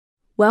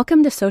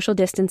Welcome to Social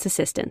Distance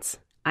Assistance.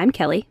 I'm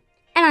Kelly.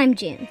 And I'm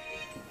June.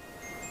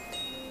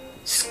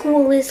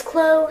 School is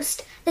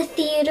closed, the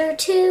theater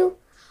too.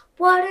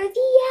 What are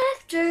the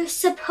actors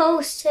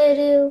supposed to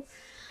do?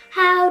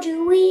 How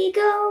do we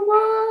go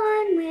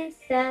on with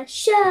the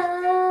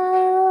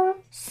show?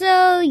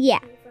 So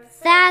yeah,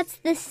 that's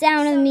the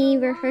sound of me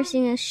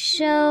rehearsing a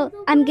show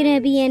I'm gonna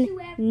be in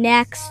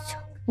next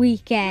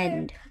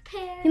weekend.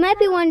 You might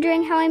be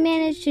wondering how I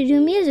managed to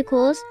do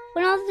musicals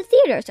when all the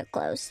theaters are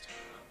closed.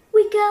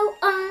 We go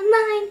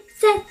online,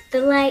 set the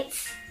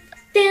lights,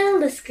 fill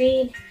the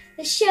screen.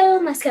 The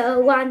show must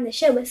go on, the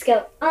show must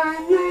go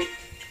online.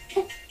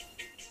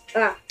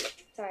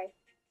 Sorry.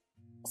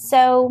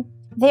 So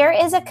there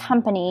is a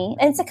company,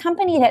 it's a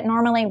company that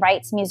normally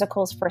writes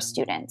musicals for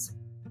students,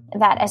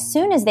 that as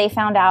soon as they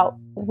found out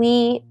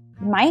we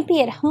might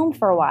be at home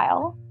for a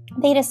while,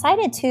 they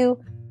decided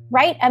to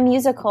write a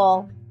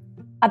musical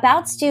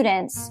about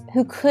students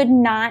who could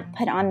not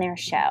put on their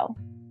show.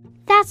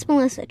 That's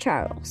Melissa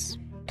Charles,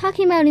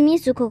 talking about a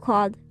musical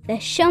called The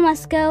Show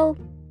Must Go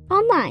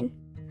Online.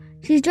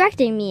 She's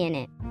directing me in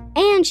it,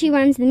 and she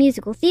runs the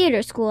musical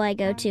theater school I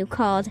go to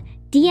called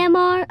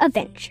DMR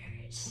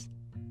Adventures.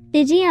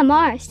 The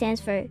DMR stands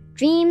for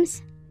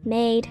Dreams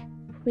Made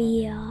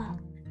Real.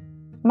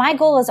 My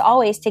goal is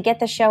always to get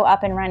the show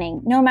up and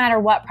running, no matter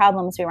what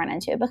problems we run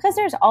into, because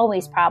there's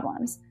always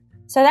problems.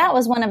 So that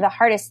was one of the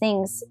hardest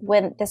things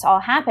when this all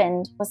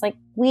happened, was like,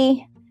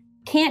 we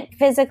can't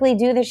physically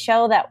do the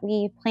show that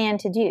we plan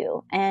to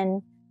do.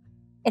 And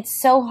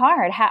it's so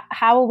hard.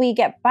 How will we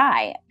get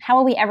by? How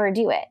will we ever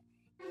do it?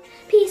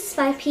 Piece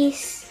by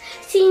piece,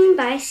 scene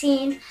by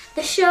scene,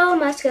 the show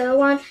must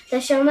go on,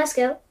 the show must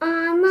go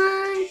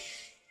online.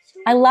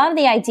 I love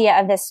the idea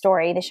of this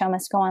story, The Show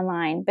Must Go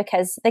Online,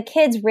 because the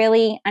kids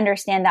really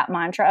understand that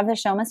mantra of the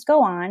show must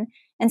go on.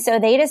 And so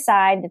they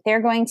decide that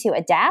they're going to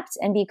adapt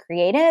and be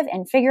creative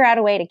and figure out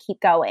a way to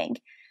keep going.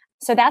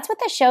 So that's what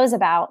the show's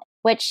about,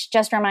 which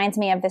just reminds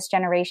me of this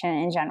generation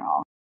in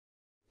general.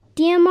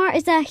 DMR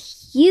is a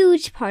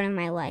huge part of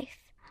my life.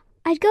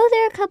 I'd go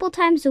there a couple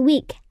times a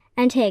week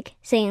and take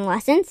singing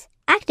lessons,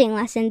 acting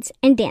lessons,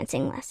 and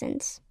dancing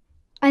lessons.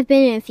 I've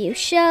been in a few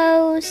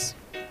shows.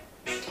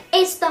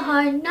 It's the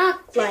hard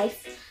knock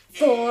life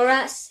for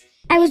us.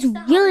 I was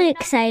really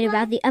excited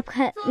about the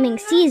upcoming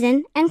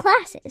season and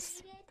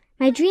classes.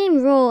 My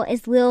dream role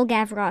is Lil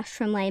Gavroche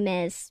from Les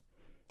Mis.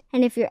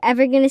 And if you're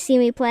ever going to see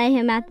me play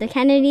him at the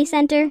Kennedy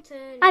Center,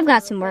 I've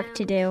got some work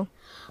to do.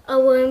 A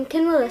worm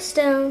can roll a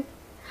stone,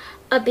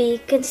 a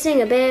bee can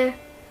sting a bear,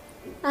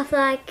 a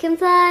fly can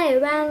fly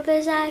around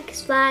the eye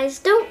 'cause flies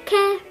don't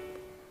care.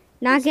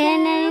 Not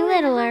getting any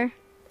littler.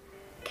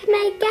 Can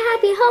make a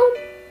happy home.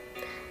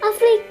 A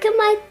flea can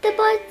light the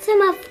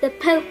bottom of the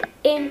Pope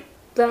in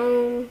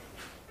Rome.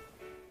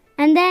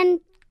 And then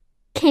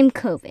came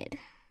COVID.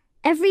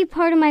 Every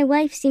part of my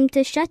life seemed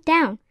to shut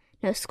down.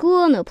 No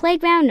school, no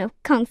playground, no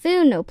kung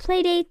fu, no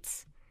play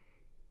dates.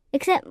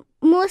 Except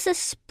Melissa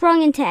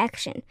sprung into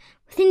action.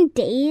 Within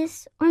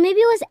days, or maybe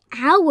it was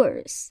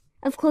hours,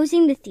 of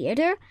closing the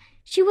theater,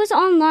 she was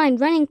online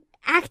running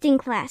acting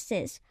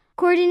classes,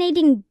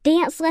 coordinating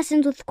dance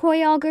lessons with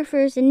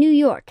choreographers in New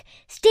York,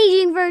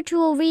 staging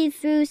virtual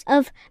read-throughs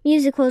of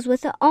musicals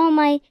with all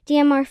my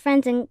DMR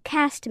friends and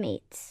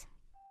castmates.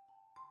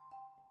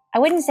 I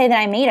wouldn't say that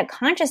I made a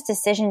conscious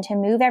decision to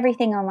move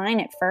everything online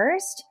at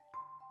first.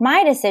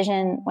 My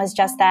decision was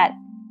just that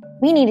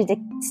we needed to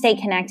stay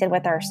connected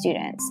with our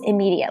students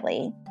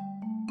immediately,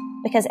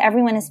 because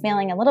everyone is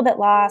feeling a little bit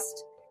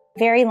lost,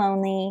 very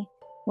lonely.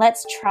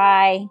 Let's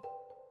try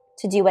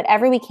to do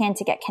whatever we can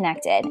to get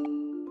connected.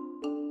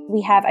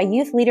 We have a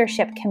youth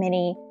leadership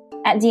committee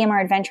at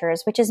DMR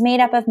Adventures, which is made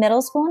up of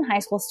middle school and high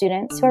school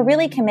students who are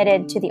really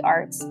committed to the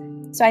arts.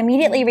 So I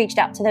immediately reached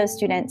out to those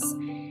students.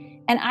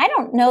 And I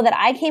don't know that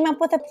I came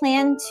up with a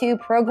plan to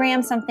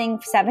program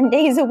something 7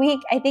 days a week.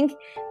 I think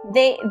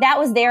that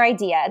was their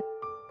idea.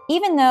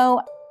 Even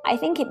though I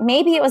think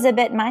maybe it was a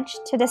bit much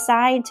to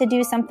decide to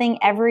do something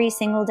every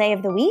single day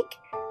of the week.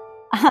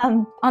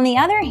 On the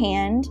other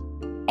hand,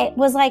 it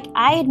was like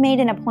I had made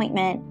an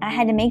appointment. I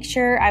had to make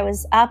sure I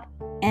was up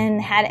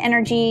and had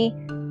energy.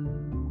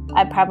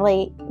 I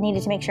probably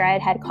needed to make sure I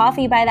had had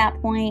coffee by that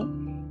point,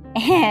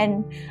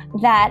 and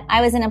that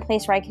I was in a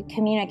place where I could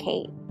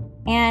communicate.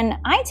 And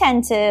I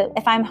tend to,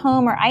 if I'm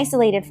home or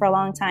isolated for a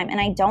long time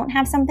and I don't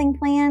have something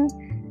planned,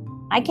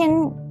 I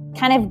can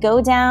kind of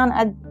go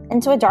down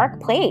into a dark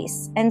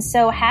place. And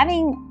so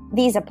having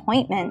these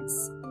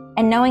appointments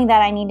and knowing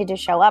that I needed to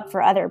show up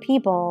for other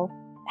people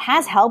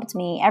has helped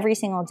me every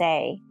single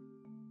day.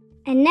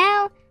 And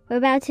now we're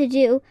about to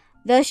do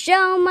The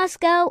Show Must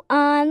Go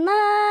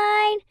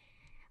Online.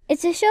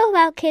 It's a show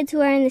about kids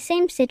who are in the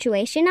same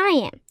situation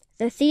I am.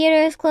 The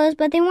theater is closed,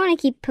 but they want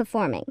to keep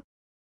performing.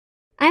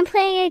 I'm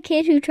playing a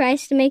kid who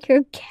tries to make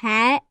her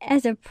cat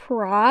as a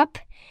prop,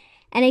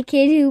 and a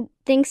kid who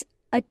thinks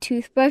a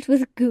toothbrush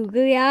with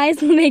googly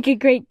eyes will make a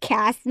great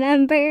cast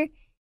member.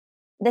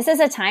 This is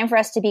a time for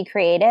us to be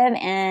creative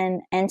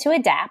and to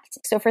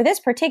adapt. So for this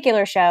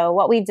particular show,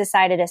 what we've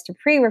decided is to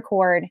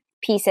pre-record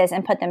pieces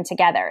and put them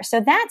together. So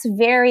that's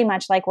very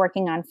much like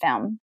working on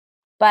film.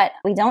 But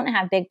we don't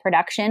have big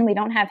production. We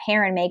don't have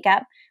hair and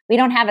makeup. We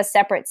don't have a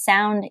separate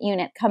sound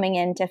unit coming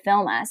in to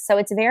film us. So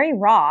it's very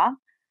raw.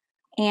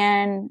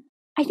 And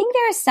I think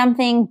there is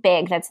something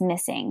big that's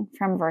missing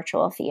from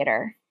virtual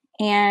theater.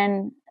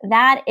 And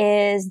that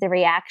is the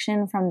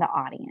reaction from the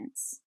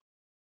audience.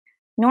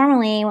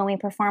 Normally, when we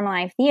perform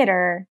live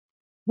theater,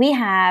 we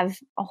have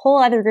a whole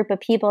other group of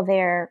people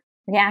there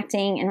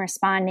reacting and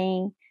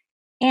responding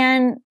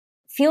and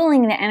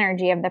fueling the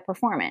energy of the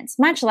performance.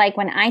 Much like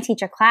when I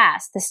teach a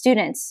class, the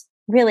students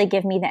really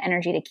give me the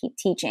energy to keep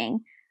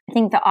teaching. I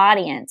think the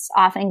audience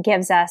often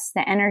gives us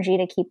the energy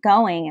to keep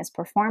going as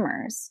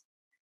performers.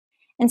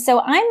 And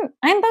so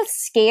I'm both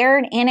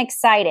scared and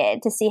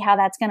excited to see how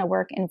that's going to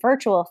work in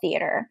virtual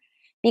theater,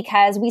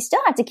 because we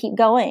still have to keep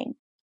going,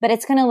 but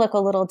it's going to look a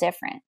little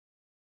different.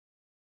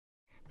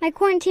 My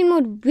quarantine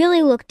would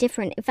really look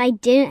different if I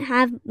didn't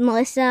have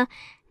Melissa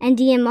and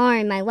DMR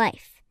in my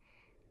life.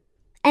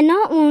 And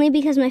not only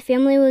because my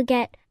family would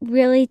get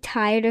really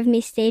tired of me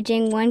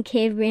staging one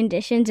kid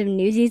renditions of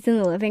Newsies in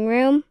the living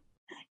room.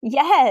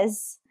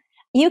 Yes,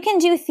 you can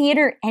do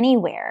theater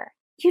anywhere.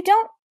 You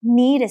don't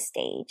need a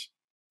stage.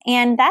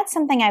 And that's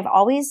something I've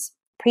always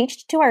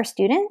preached to our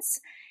students.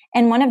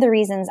 And one of the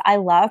reasons I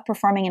love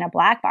performing in a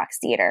black box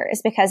theater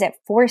is because it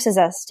forces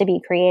us to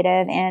be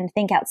creative and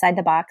think outside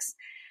the box.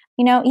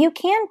 You know, you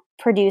can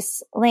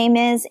produce Les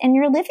Mis in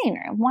your living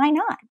room. Why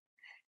not?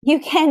 You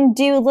can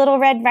do Little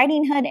Red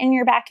Riding Hood in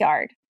your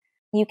backyard.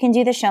 You can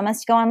do The Show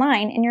Must Go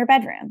Online in your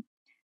bedroom.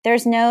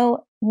 There's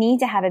no need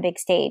to have a big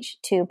stage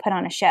to put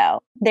on a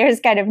show. There's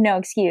kind of no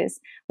excuse.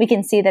 We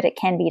can see that it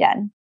can be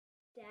done.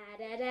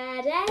 Da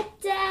da da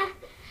da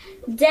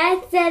da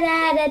da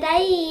da da da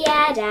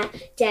ya da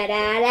da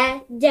da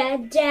da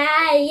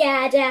da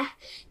ya da.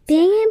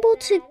 Being able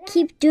to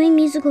keep doing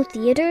musical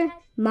theater,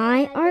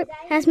 my art,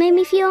 has made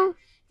me feel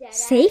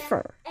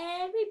safer.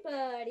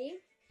 Everybody.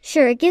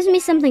 Sure, it gives me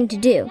something to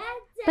do,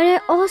 but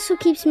it also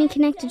keeps me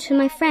connected to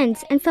my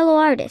friends and fellow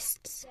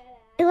artists.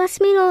 It lets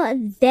me know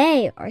that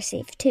they are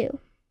safe too.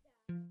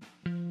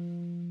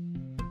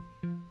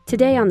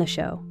 Today on the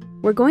show,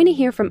 we're going to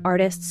hear from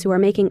artists who are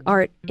making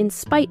art in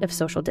spite of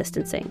social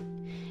distancing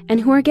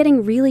and who are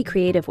getting really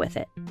creative with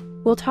it.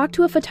 We'll talk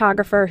to a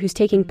photographer who's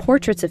taking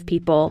portraits of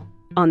people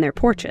on their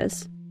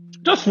porches.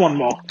 Just one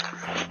more.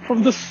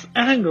 From this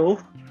angle,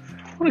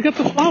 I want to get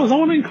the flowers. I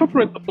want to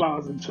incorporate the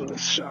flowers into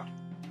this shot.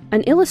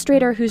 An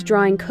illustrator who's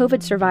drawing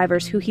COVID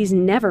survivors who he's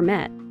never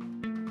met.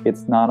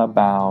 It's not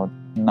about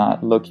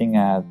not looking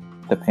at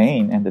the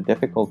pain and the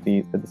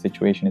difficulties that the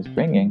situation is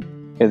bringing.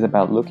 It's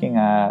about looking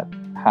at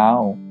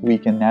how we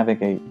can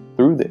navigate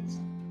through this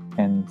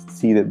and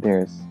see that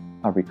there's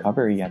a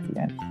recovery at the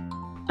end.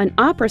 An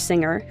opera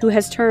singer who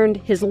has turned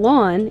his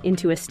lawn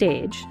into a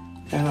stage.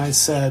 And I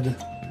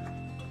said,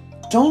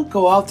 don't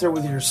go out there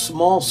with your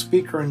small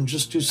speaker and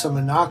just do some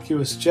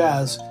innocuous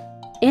jazz.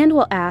 And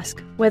we'll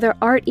ask whether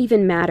art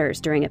even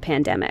matters during a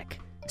pandemic.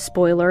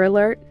 Spoiler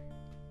alert,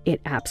 it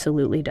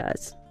absolutely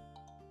does.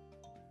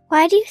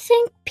 Why do you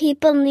think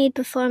people need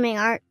performing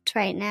arts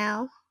right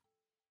now?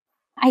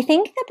 I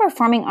think the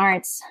performing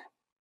arts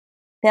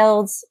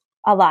builds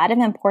a lot of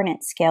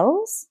important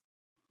skills: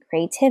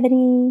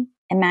 creativity,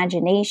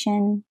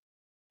 imagination,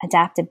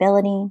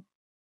 adaptability.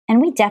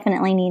 And we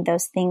definitely need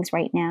those things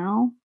right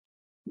now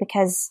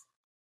because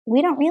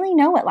we don't really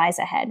know what lies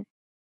ahead.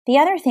 The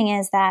other thing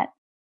is that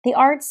the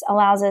arts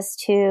allows us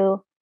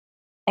to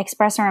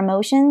express our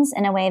emotions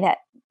in a way that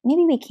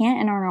maybe we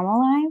can't in our normal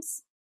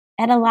lives.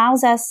 It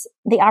allows us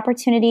the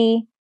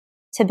opportunity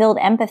to build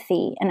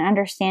empathy and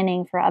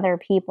understanding for other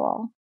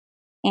people.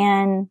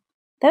 And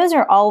those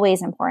are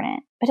always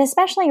important, but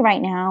especially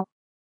right now,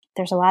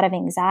 there's a lot of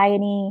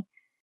anxiety,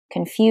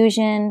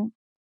 confusion.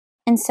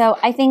 And so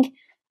I think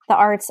the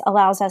arts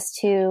allows us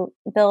to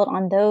build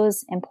on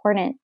those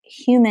important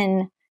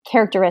human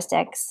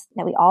characteristics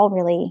that we all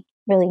really,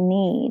 really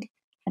need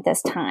at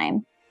this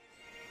time.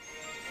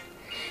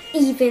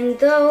 Even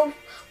though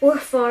we're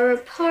far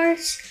apart,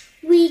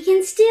 we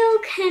can still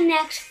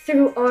connect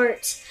through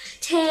art.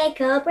 Take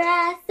a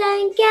breath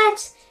and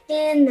get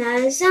in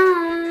the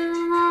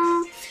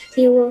zone.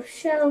 We will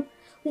show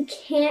we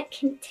can't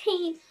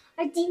contain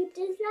our deep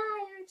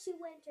desire to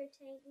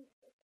entertain.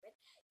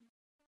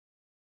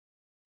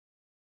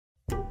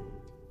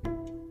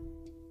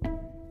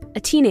 A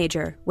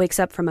teenager wakes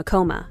up from a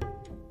coma.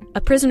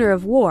 A prisoner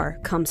of war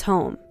comes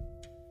home.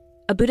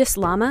 A Buddhist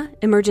Lama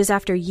emerges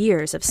after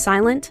years of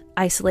silent,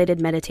 isolated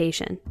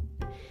meditation.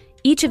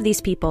 Each of these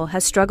people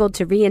has struggled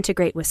to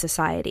reintegrate with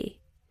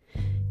society.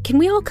 Can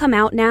We All Come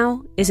Out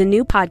Now is a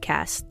new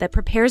podcast that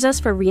prepares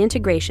us for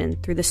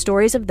reintegration through the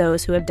stories of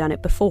those who have done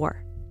it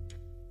before.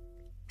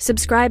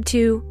 Subscribe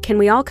to Can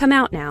We All Come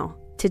Out Now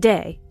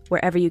today,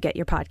 wherever you get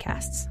your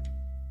podcasts.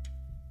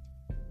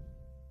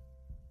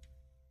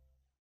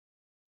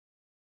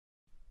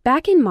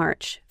 Back in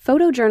March,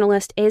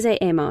 photojournalist Eze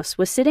Amos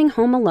was sitting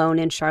home alone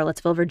in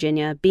Charlottesville,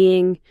 Virginia,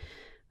 being,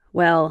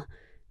 well,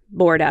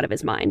 bored out of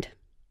his mind.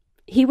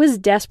 He was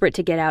desperate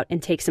to get out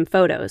and take some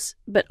photos,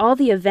 but all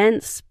the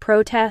events,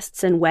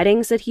 protests, and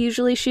weddings that he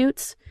usually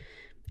shoots,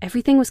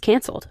 everything was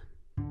canceled.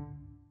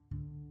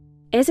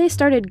 Eze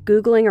started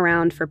Googling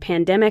around for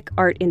pandemic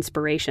art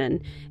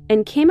inspiration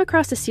and came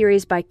across a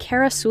series by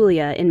Kara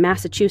Sulia in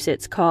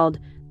Massachusetts called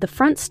The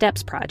Front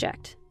Steps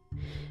Project.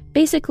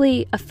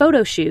 Basically, a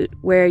photo shoot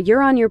where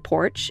you're on your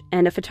porch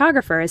and a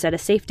photographer is at a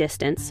safe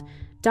distance,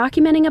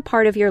 documenting a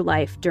part of your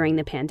life during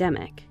the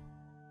pandemic.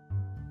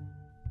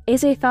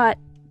 Eze thought,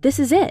 this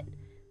is it.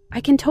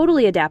 I can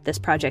totally adapt this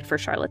project for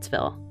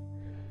Charlottesville.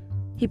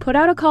 He put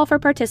out a call for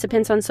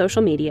participants on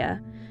social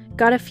media,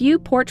 got a few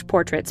porch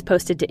portraits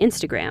posted to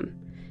Instagram,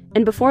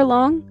 and before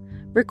long,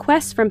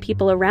 requests from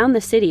people around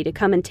the city to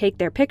come and take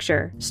their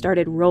picture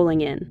started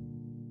rolling in.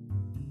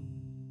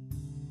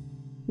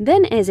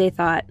 Then Eze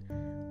thought,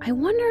 I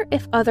wonder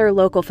if other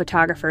local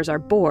photographers are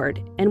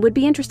bored and would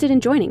be interested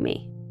in joining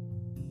me.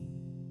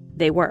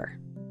 They were.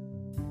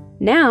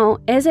 Now,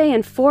 Eze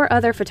and 4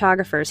 other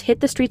photographers hit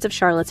the streets of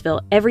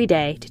Charlottesville every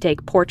day to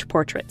take porch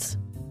portraits.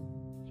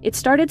 It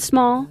started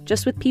small,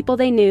 just with people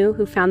they knew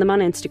who found them on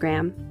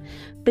Instagram.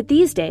 But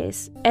these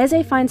days,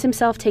 Eze finds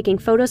himself taking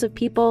photos of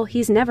people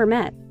he's never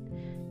met.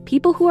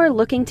 People who are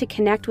looking to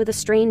connect with a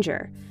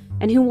stranger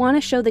and who want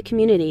to show the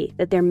community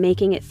that they're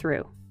making it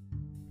through.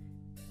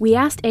 We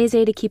asked Eze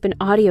to keep an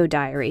audio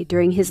diary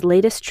during his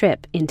latest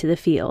trip into the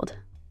field.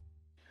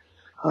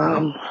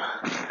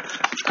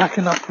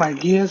 Packing up my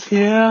gears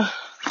here.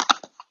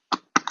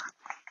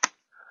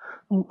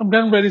 I'm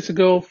getting ready to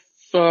go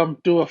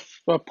do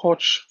a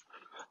porch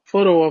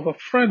photo of a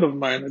friend of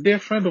mine, a dear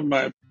friend of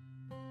mine.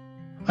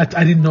 I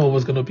didn't know it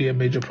was going to be a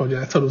major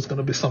project. I thought it was going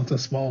to be something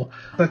small.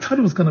 I thought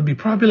it was going to be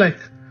probably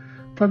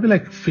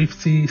like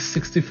 50,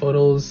 60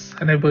 photos,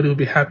 and everybody would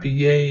be happy,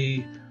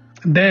 yay.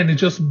 And then it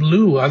just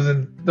blew, as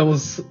in there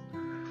was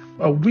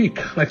a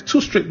week, like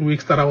 2 straight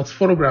weeks that I was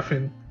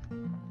photographing.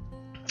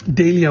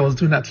 Daily, I was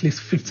doing at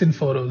least 15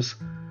 photos.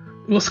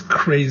 It was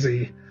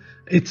crazy.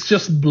 It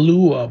just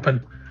blew up,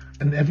 and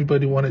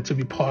everybody wanted to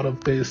be part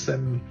of this.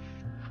 And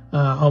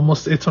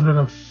almost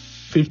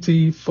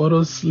 850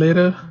 photos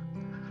later,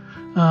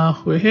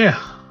 we're here.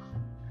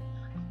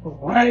 All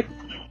right.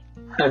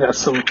 I got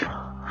some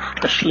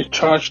freshly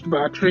charged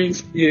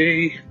batteries.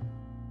 Yay.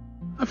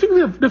 I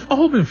think they've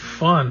all been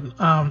fun.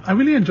 I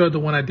really enjoyed the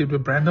one I did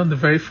with Brandon, the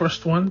very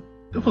first one.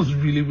 It was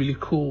really, really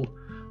cool.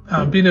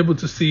 Being able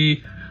to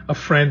see a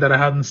friend that I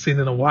hadn't seen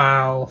in a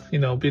while,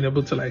 being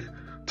able to like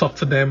talk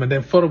to them and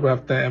then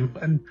photograph them.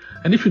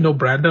 And if you know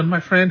Brandon, my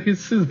friend,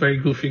 he's a very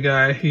goofy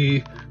guy.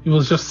 He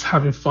was just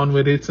having fun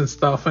with it and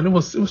stuff, and it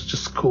was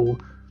just cool.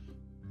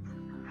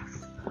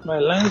 My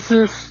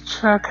lenses,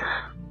 check.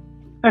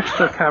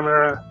 Extra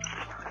camera,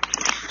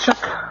 check.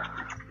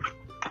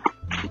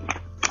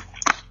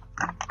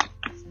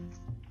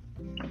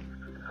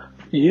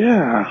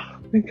 Yeah,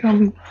 I think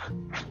I'm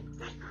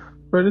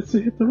ready to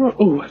hit the road.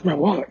 Oh, where's my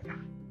wallet?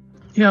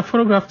 Yeah, I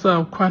photographed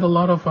quite a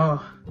lot of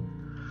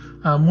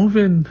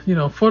moving,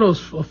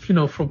 photos of,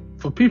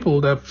 for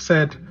people that have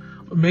said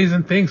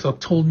amazing things or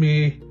told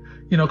me,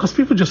 because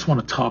people just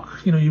want to talk.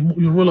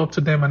 You roll up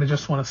to them and they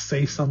just want to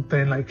say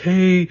something like,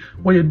 hey,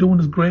 what you're doing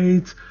is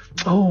great.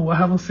 Oh, I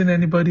haven't seen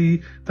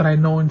anybody that I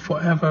know in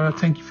forever.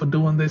 Thank you for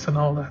doing this and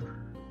all that.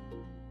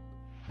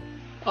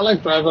 I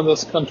like driving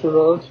this country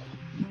road.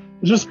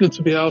 It's just good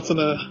to be out in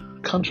the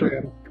country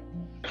and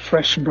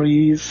fresh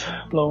breeze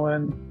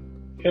blowing.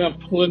 Yeah,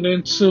 I'm pulling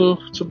into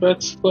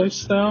Bet's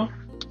place now.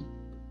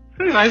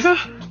 Hey, Liza.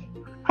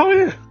 How are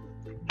you?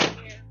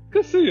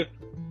 Good to see you.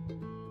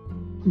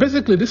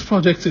 Basically, this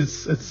project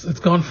it's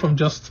gone from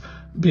just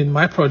being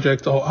my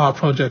project or our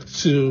project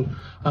to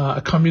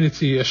a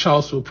community, a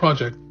Charlottesville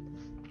project.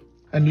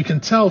 And you can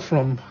tell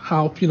from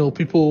how,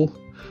 people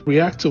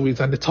react to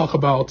it and they talk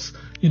about,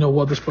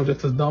 what this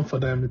project has done for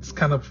them. It's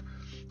kind of,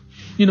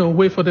 a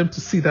way for them to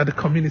see that the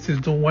community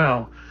is doing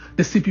well.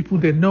 They see people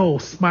they know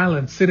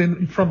smiling, sitting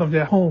in front of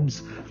their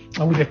homes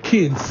with their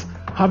kids,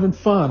 having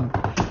fun.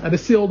 And they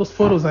see all those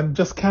photos and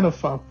just kind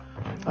of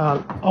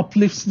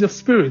uplifts their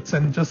spirits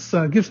and just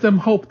gives them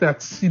hope that,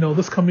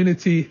 this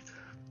community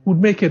would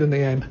make it in the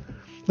end,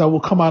 that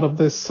will come out of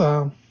this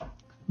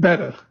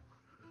better.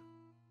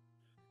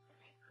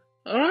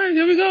 All right,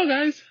 here we go,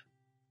 guys.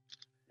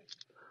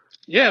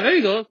 Yeah, there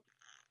you go.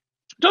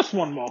 Just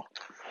one more.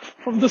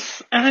 From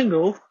this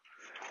angle,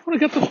 I want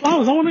to get the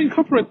flowers. I want to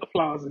incorporate the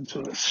flowers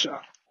into this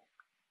shot.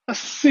 Let's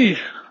see.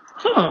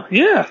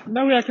 Yeah.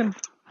 That way I can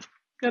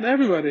get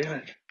everybody in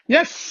it.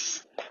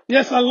 Yes.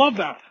 Yes, I love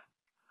that.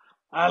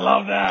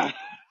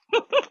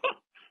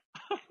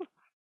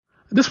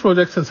 This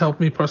project has helped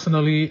me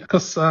personally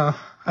because I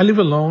live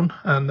alone,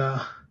 and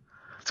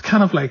it's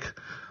kind of like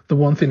the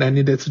one thing I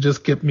needed to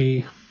just keep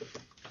me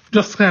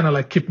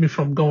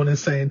from going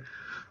insane.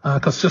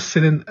 Because just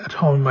sitting at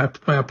home in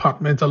my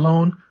apartment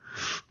alone,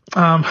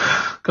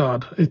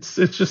 God, it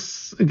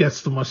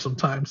gets too much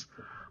sometimes.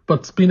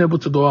 But being able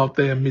to go out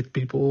there and meet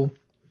people,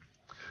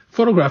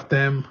 photograph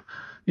them,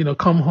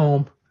 come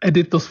home,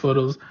 edit those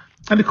photos.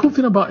 And the cool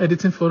thing about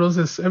editing photos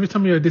is every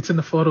time you're editing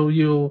a photo,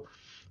 you'll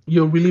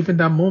you're reliving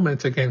that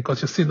moment again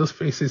because you see those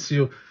faces.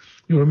 You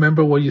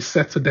remember what you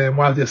said to them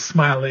while they're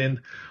smiling,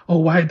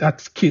 or why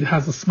that kid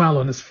has a smile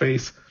on his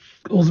face.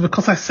 It was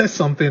because I said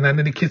something and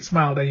then the kid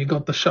smiled and you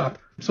got the shot.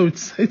 So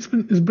it's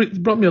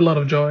brought me a lot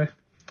of joy,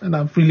 and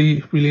I've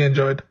really, really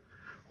enjoyed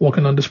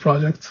working on this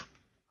project.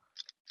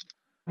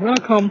 I'm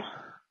gonna come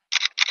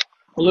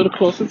a little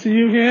closer to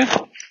you here.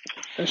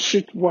 Let's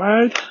shoot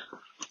wide.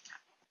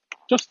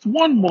 Just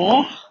one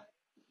more,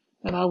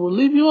 and I will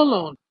leave you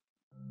alone.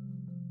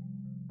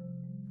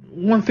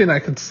 One thing I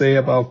can say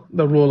about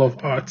the role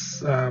of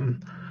arts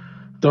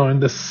during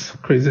this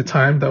crazy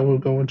time that we're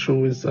going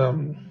through is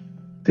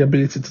the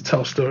ability to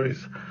tell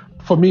stories.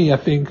 For me, I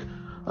think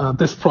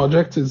this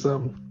project is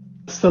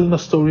telling a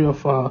story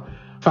of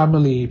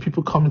family,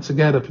 people coming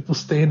together, people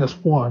staying as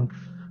one.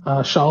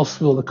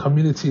 Charlottesville, the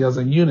community as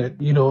a unit.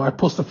 I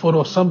post a photo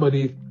of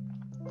somebody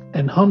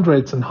and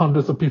hundreds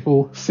of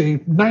people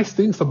say nice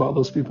things about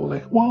those people.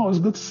 Like, wow, it's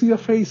good to see your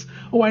face.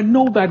 Oh, I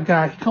know that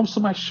guy. He comes to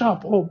my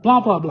shop. Oh, blah,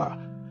 blah, blah.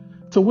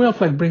 It's a way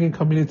of bringing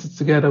communities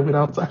together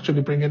without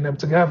actually bringing them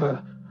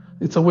together.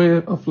 It's a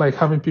way of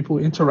having people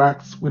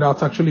interact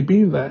without actually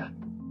being there.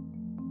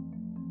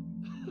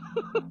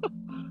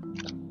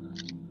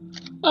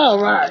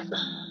 All right.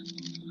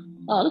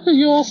 Oh, look at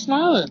you all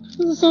smiling. This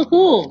is so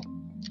cool.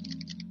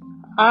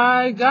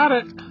 I got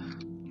it.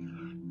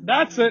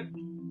 That's it.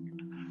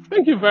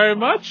 Thank you very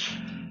much.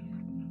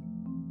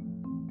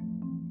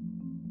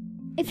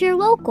 If you're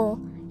local,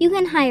 you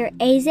can hire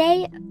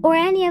Eze or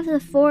any of the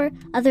 4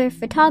 other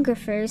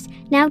photographers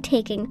now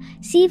taking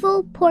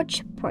Seville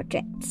Porch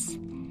Portraits.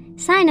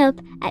 Sign up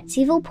at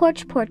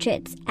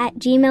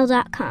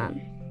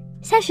sevilleporchportraits@gmail.com.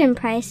 Session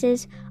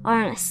prices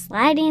are on a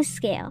sliding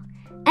scale,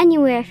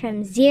 anywhere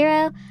from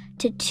 0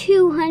 to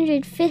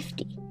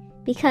 250,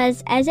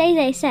 because, as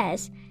Eze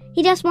says,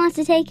 he just wants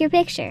to take your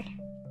picture.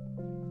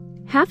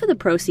 Half of the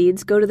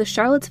proceeds go to the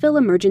Charlottesville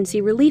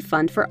Emergency Relief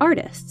Fund for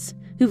artists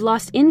who've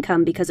lost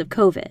income because of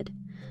COVID.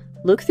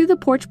 Look through the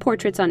Porch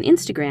Portraits on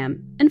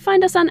Instagram and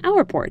find us on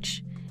our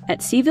porch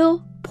at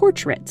Seville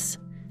Portraits.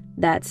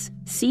 That's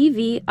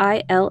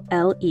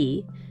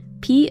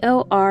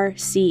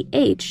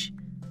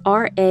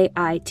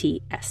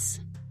CVILLEPORCHRAITS.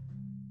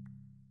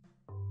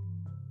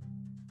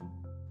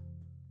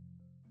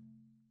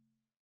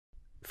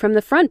 From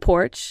the front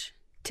porch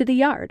to the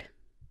yard.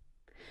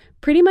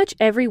 Pretty much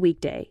every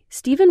weekday,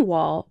 Stephen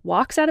Wall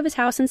walks out of his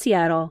house in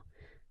Seattle,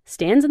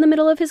 stands in the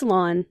middle of his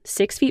lawn,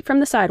 6 feet from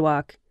the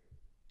sidewalk,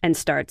 and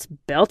starts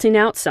belting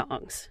out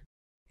songs.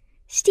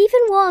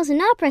 Stephen Wall is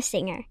an opera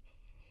singer.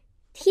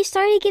 He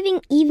started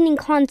giving evening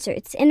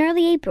concerts in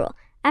early April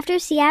after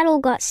Seattle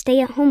got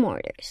stay-at-home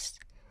orders.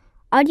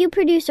 Audio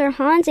producer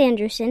Hans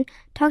Anderson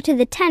talked to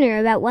the tenor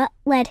about what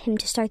led him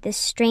to start this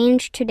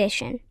strange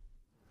tradition.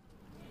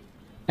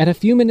 At a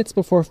few minutes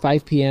before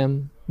 5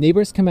 p.m.,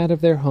 neighbors come out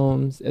of their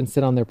homes and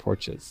sit on their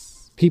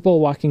porches. People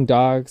walking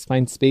dogs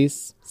find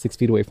space, 6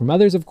 feet away from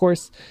others, of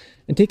course,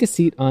 and take a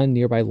seat on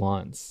nearby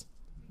lawns.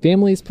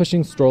 Families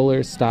pushing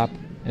strollers stop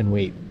and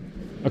wait.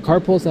 A car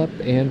pulls up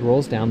and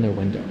rolls down their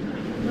window.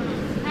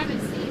 Haven't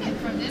seen it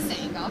from this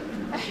angle.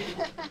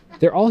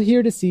 They're all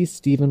here to see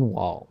Stephen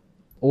Wall,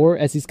 or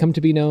as he's come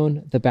to be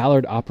known, the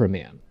Ballard Opera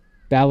Man.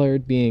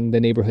 Ballard being the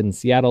neighborhood in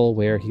Seattle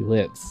where he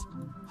lives.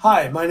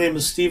 Hi, my name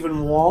is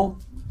Stephen Wall.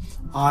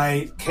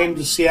 I came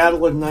to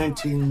Seattle in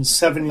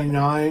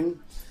 1979,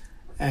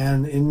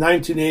 and in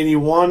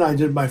 1981 I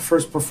did my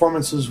first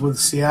performances with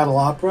Seattle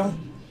Opera.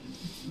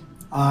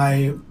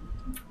 I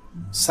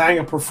sang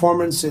a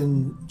performance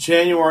in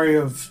January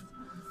of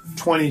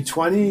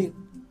 2020,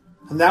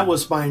 and that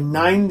was my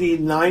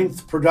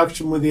 99th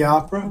production with the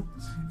opera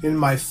in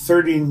my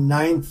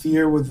 39th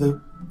year with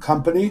the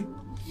company.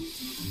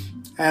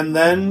 And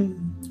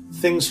then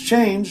things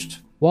changed.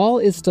 Wall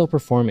is still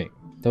performing,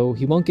 though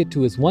he won't get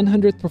to his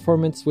 100th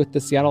performance with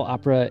the Seattle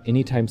Opera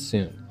anytime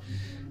soon.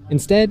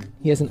 Instead,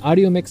 he has an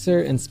audio mixer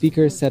and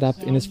speakers set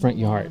up in his front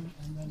yard.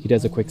 He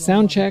does a quick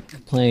sound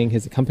check, playing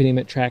his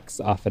accompaniment tracks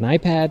off an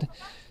iPad.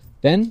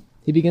 Then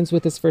he begins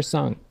with his first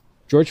song,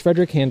 George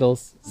Frederick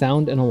Handel's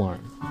Sound an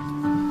Alarm.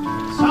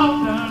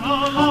 Sound an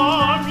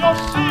alarm, your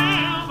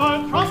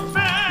silver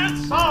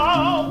trumpet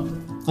sound.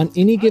 On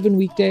any given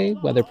weekday,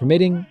 weather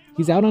permitting,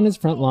 he's out on his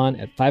front lawn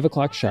at 5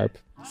 o'clock sharp,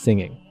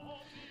 singing.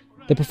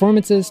 The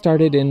performances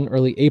started in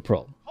early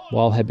April.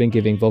 Wall had been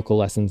giving vocal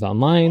lessons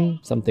online,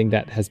 something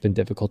that has been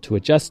difficult to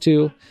adjust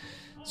to.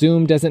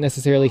 Zoom doesn't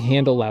necessarily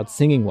handle loud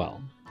singing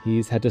well.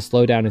 He's had to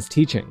slow down his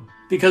teaching.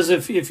 Because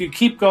if you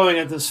keep going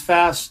at this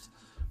fast,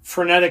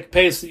 frenetic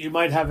pace that you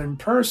might have in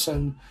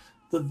person,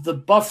 the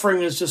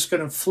buffering is just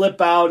going to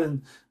flip out,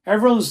 and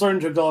everyone's learned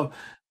to go,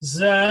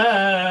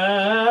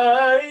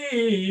 Zai,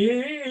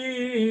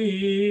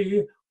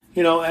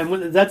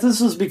 and this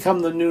has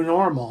become the new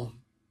normal.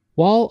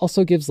 Wall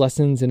also gives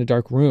lessons in a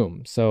dark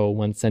room, so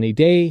one sunny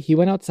day, he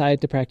went outside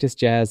to practice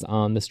jazz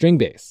on the string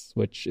bass,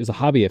 which is a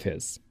hobby of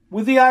his.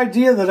 With the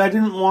idea that I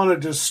didn't want to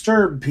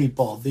disturb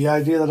people, the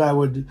idea that I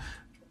would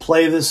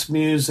play this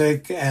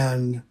music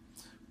and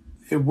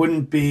it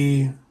wouldn't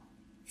be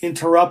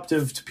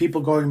interruptive to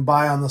people going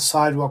by on the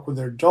sidewalk with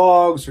their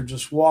dogs or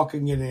just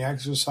walking, getting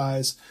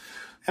exercise.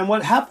 And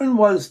what happened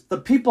was the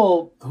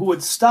people who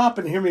would stop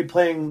and hear me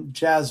playing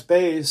jazz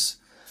bass,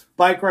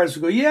 bike riders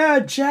would go, "Yeah,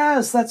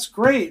 jazz, that's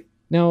great."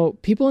 Now,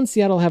 people in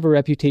Seattle have a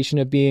reputation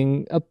of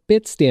being a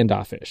bit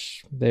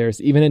standoffish.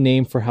 There's even a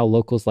name for how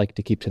locals like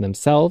to keep to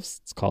themselves.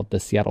 It's called the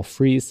Seattle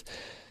Freeze.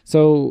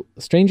 So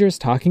strangers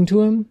talking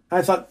to him?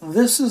 I thought,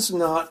 this is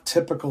not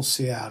typical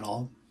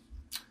Seattle.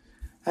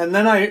 And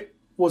then I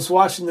was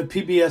watching the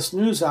PBS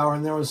NewsHour,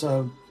 and there was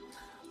a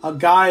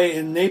guy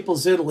in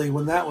Naples, Italy,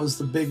 when that was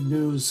the big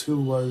news,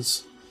 who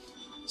was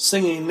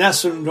singing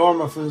Nessun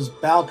Dorma from his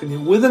balcony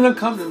with an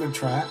accompaniment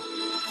track.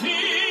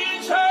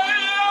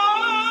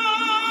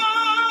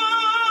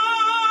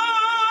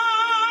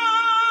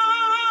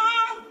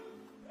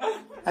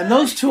 And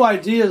those two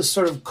ideas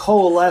sort of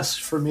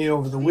coalesced for me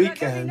over the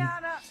weekend.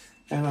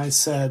 And I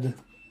said,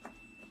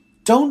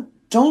 don't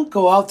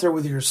go out there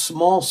with your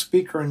small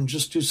speaker and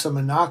just do some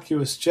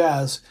innocuous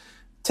jazz.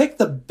 Take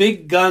the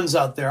big guns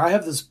out there. I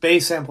have this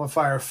bass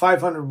amplifier,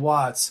 500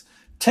 watts.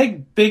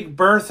 Take Big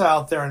Bertha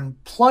out there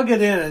and plug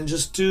it in and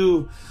just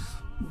do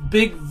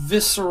big,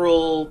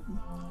 visceral,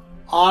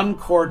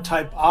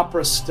 encore-type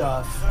opera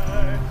stuff.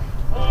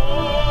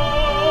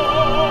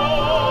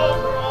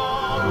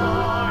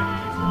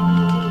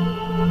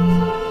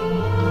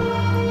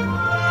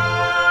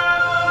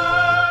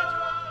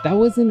 That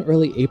was in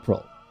early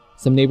April.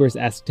 Some neighbors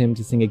asked him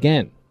to sing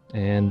again,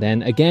 and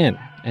then again,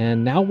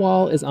 and now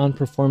Wall is on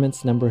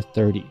performance number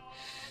 30.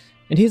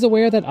 And he's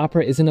aware that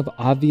opera isn't of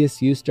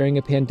obvious use during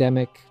a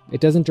pandemic. It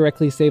doesn't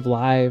directly save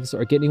lives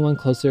or get anyone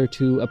closer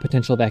to a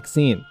potential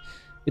vaccine.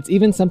 It's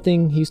even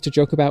something he used to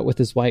joke about with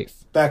his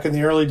wife. Back in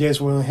the early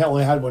days when we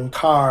only had one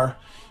car,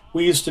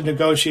 we used to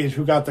negotiate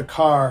who got the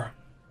car.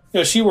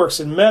 She works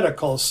in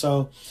medical,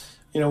 so,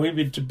 we'd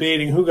be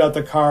debating who got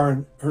the car,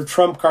 and her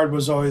trump card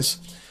was always,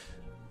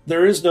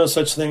 "There is no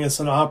such thing as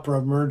an opera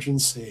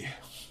emergency,"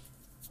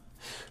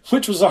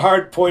 which was a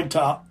hard point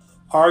to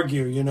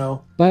argue,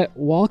 But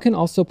Wall can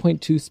also point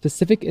to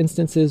specific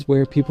instances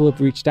where people have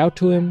reached out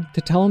to him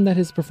to tell him that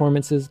his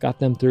performances got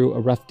them through a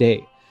rough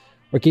day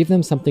or gave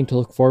them something to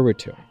look forward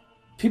to.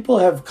 People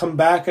have come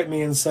back at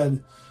me and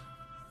said,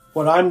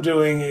 what I'm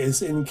doing is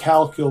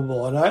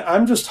incalculable, and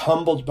I'm just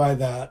humbled by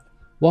that.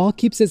 Wall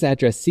keeps his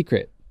address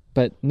secret,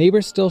 but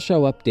neighbors still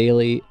show up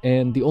daily,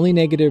 and the only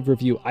negative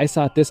review I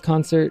saw at this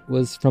concert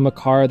was from a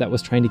car that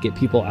was trying to get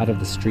people out of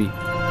the street.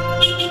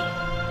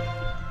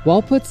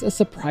 Wall puts a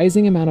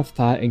surprising amount of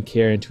thought and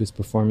care into his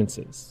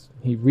performances.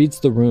 He reads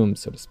the room,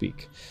 so to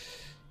speak.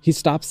 He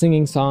stops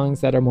singing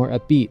songs that are more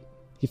upbeat.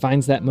 He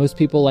finds that most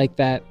people like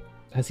that,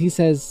 as he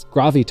says,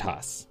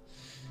 gravitas.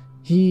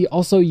 He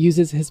also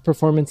uses his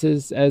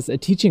performances as a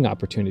teaching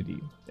opportunity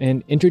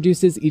and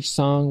introduces each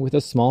song with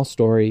a small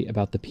story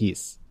about the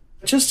piece.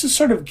 Just to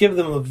sort of give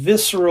them a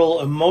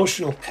visceral,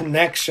 emotional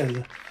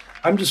connection,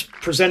 I'm just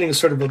presenting a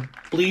sort of a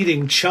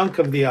bleeding chunk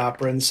of the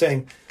opera and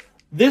saying,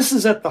 this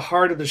is at the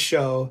heart of the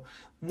show,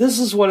 this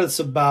is what it's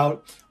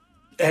about,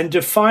 and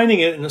defining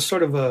it in a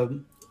sort of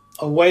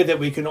a way that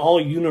we can all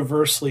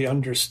universally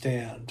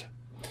understand.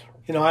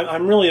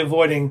 I'm really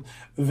avoiding,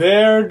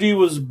 Verdi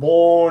was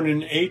born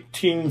in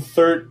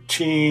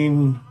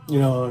 1813,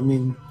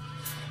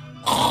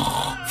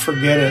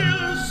 forget it.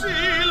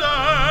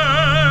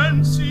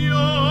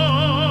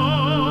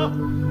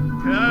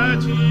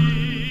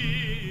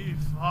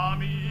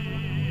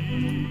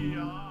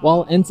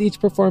 Wall ends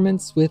each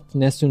performance with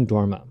Nessun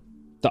Dorma,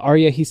 the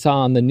aria he saw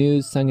on the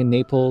news sung in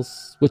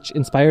Naples, which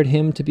inspired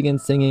him to begin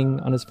singing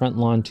on his front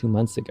lawn 2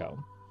 months ago.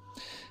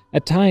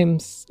 At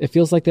times, it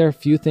feels like there are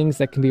few things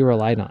that can be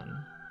relied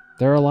on.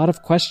 There are a lot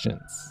of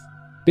questions,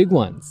 big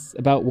ones,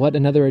 about what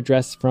another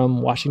address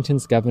from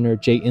Washington's Governor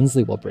Jay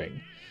Inslee will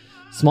bring.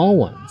 Small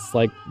ones,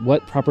 like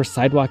what proper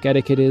sidewalk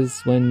etiquette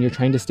is when you're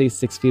trying to stay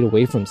 6 feet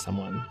away from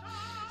someone.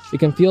 It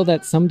can feel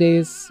that some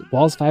days,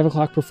 Wall's 5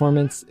 o'clock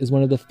performance is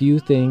one of the few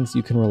things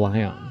you can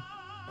rely on.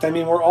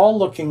 We're all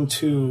looking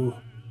to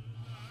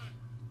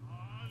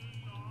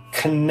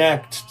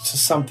connect to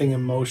something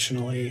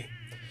emotionally,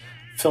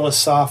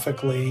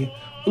 philosophically.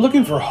 We're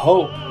looking for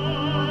hope.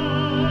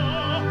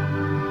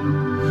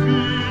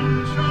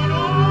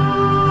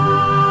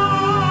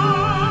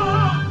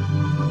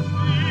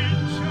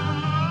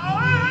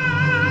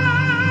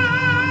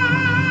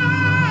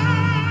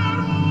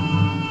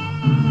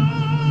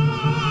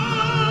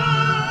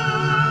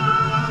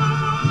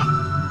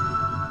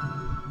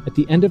 At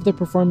the end of the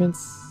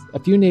performance, a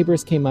few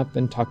neighbors came up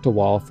and talked to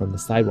Wall from the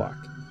sidewalk.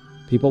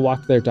 People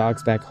walked their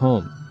dogs back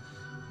home,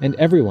 and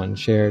everyone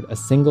shared a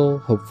single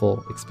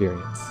hopeful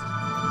experience.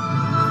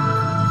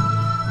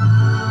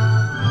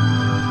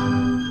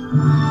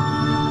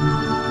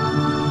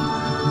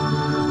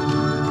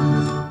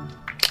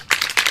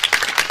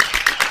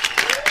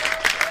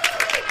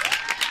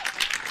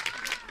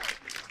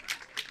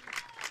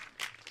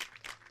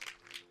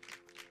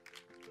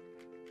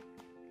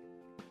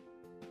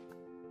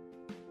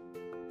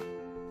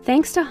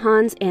 Thanks to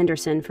Hans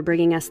Andersen for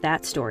bringing us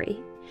that story.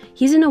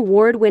 He's an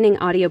award-winning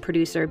audio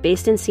producer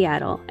based in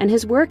Seattle, and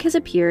his work has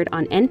appeared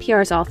on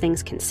NPR's All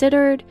Things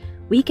Considered,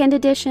 Weekend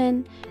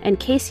Edition, and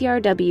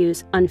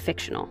KCRW's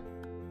Unfictional.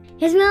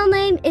 His middle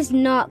name is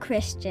not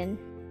Christian.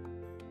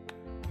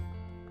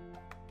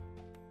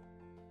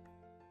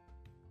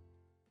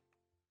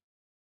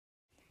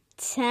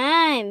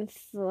 Time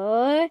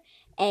for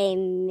a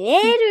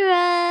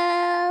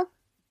mid-roll.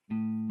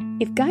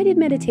 If guided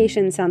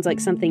meditation sounds like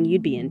something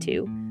you'd be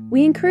into,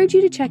 we encourage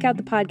you to check out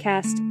the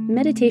podcast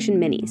Meditation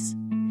Minis.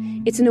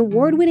 It's an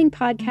award-winning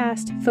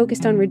podcast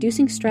focused on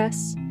reducing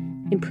stress,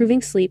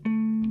 improving sleep,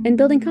 and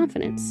building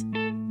confidence.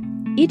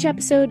 Each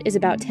episode is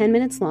about 10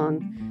 minutes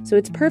long, so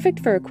it's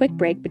perfect for a quick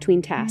break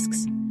between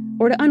tasks,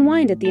 or to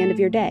unwind at the end of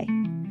your day.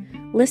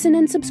 Listen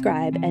and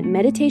subscribe at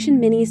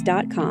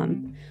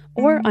meditationminis.com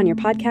or on your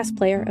podcast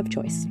player of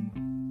choice.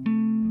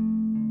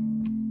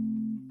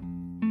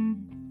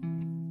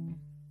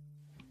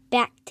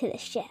 Back to the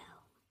show.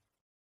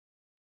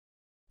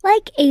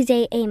 Like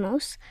Aze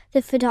Amos,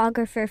 the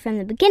photographer from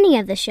the beginning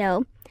of the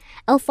show,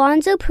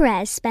 Alfonso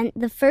Perez spent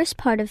the first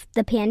part of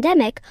the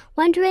pandemic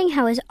wondering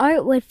how his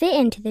art would fit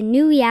into the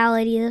new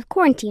realities of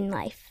quarantine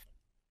life.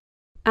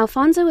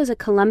 Alfonso is a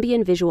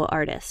Colombian visual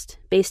artist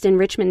based in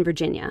Richmond,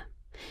 Virginia.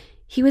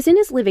 He was in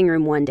his living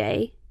room one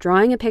day,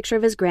 drawing a picture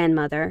of his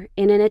grandmother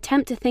in an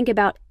attempt to think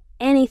about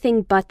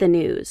anything but the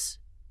news,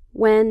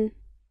 when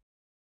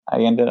I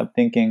ended up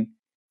thinking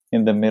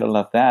in the middle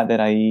of that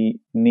I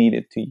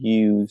needed to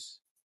use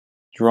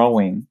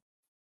drawing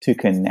to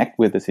connect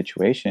with the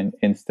situation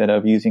instead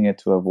of using it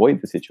to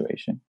avoid the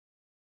situation.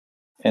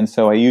 And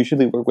so I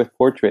usually work with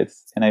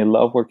portraits, and I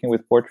love working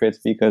with portraits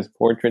because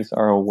portraits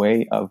are a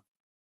way of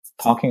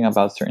talking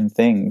about certain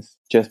things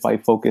just by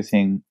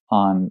focusing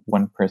on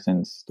one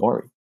person's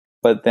story.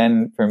 But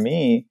then for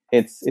me,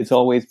 it's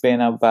always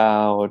been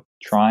about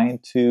trying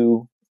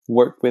to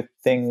work with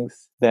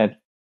things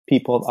that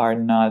people are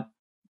not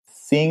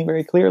seeing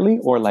very clearly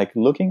or like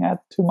looking at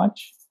too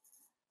much.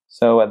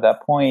 So at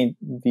that point,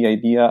 the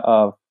idea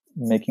of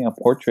making a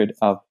portrait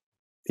of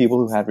people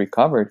who had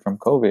recovered from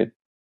COVID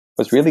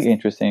was really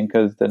interesting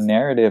because the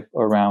narrative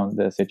around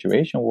the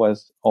situation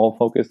was all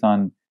focused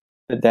on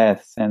the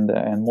deaths and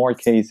more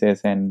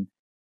cases and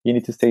you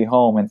need to stay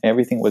home, and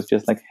everything was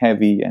just like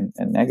heavy and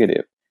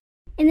negative.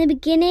 In the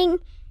beginning,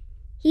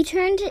 he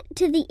turned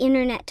to the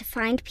internet to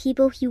find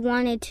people he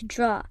wanted to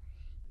draw.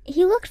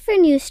 He looked for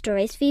news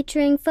stories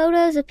featuring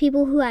photos of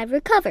people who had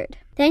recovered.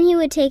 Then he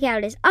would take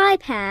out his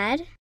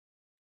iPad.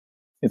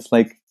 It's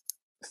like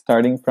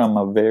starting from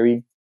a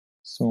very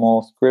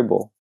small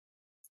scribble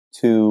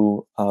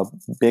to a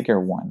bigger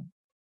one,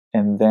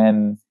 and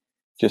then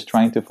just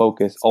trying to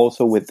focus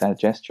also with that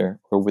gesture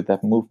or with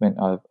that movement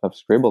of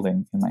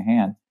scribbling in my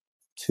hand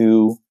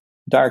to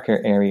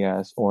darker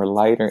areas or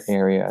lighter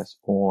areas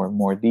or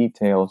more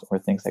details or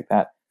things like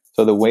that.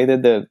 So the way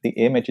that the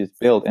image is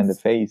built and the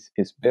face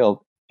is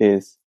built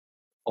is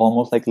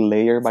almost like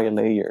layer by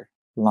layer,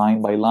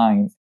 line by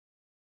line.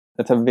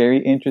 That's a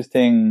very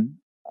interesting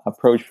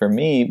approach for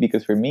me,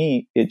 because for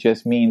me, it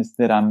just means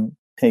that I'm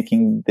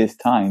taking this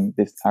time,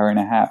 this hour and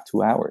a half,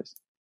 2 hours,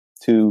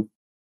 to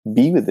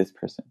be with this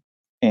person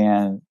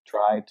and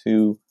try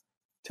to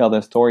tell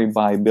their story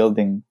by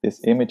building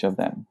this image of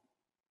them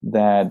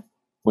that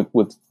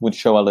would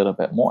show a little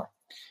bit more.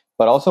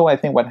 But also, I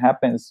think what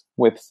happens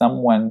with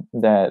someone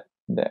that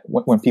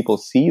when people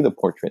see the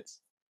portraits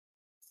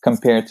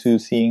compared to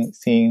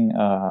seeing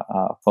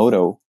a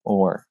photo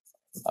or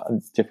a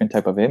different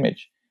type of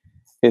image,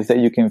 is that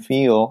you can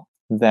feel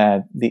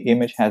that the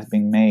image has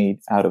been made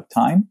out of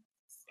time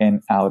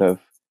and out of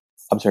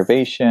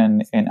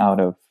observation and out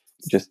of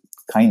just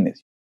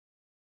kindness.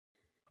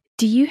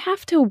 Do you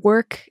have to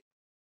work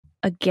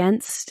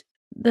against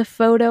the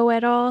photo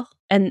at all?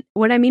 And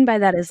what I mean by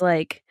that is,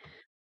 like,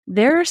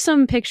 there are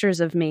some pictures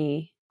of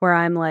me where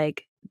I'm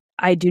like,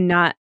 I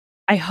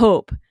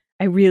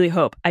really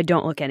hope I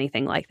don't look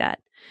anything like that.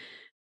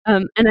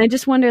 And I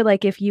just wonder,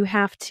 like, if you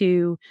have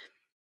to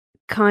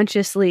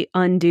consciously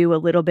undo a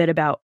little bit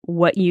about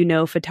what you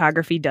know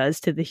photography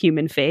does to the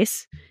human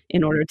face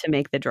in order to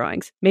make the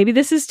drawings. Maybe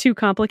this is too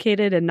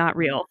complicated and not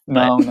real.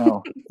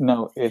 No.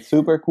 It's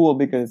super cool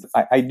because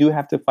I do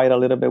have to fight a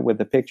little bit with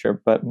the picture,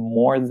 but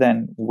more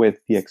than with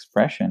the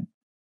expression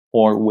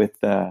or with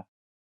the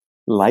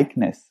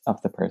likeness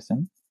of the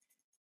person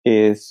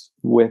is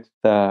with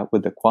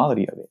the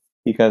quality of it.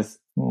 Because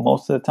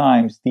most of the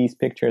times these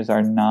pictures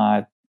are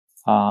not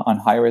on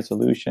high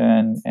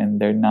resolution,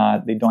 and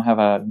they don't have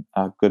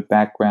a good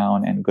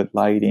background and good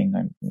lighting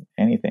or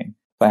anything.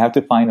 So I have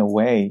to find a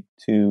way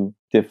to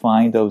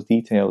define those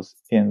details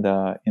in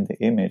the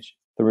image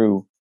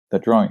through the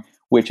drawing,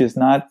 which is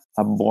not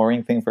a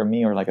boring thing for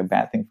me or like a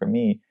bad thing for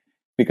me,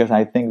 because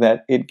I think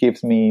that it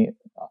gives me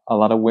a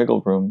lot of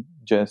wiggle room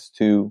just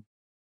to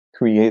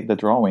create the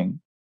drawing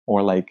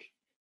or like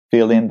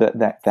fill in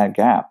that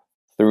gap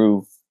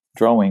through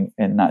drawing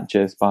and not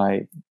just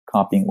by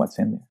copying what's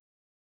in there.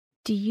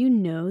 Do you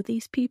know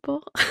these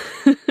people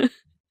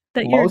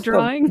that you're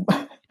drawing?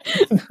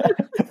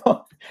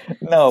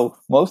 No,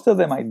 most of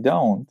them I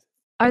don't.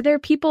 Are there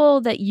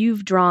people that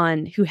you've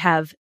drawn who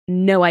have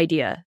no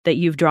idea that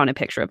you've drawn a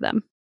picture of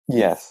them?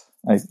 Yes,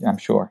 I'm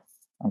sure.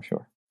 I'm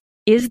sure.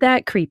 Is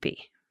that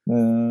creepy?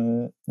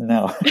 No.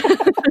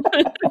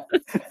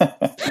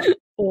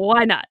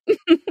 Why not?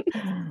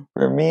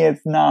 For me,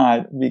 it's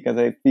not, because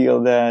I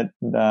feel that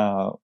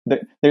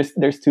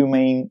there's two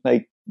main,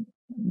 like,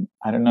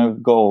 I don't know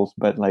if goals,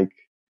 but like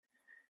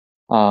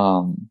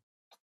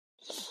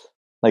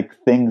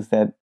things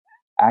that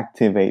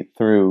activate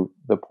through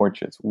the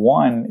portraits.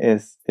 One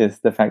is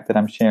the fact that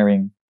I'm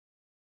sharing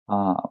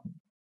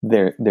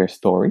their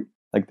story,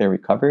 like their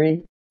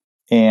recovery,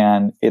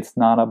 and it's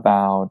not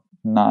about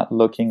not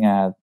looking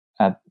at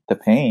the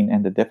pain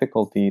and the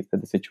difficulty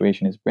that the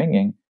situation is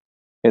bringing.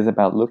 Is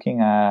about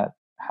looking at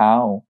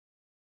how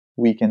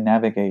we can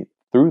navigate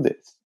through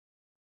this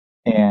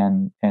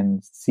and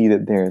see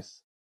that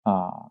there's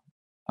a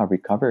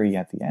recovery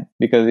at the end.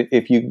 Because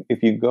if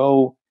you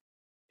go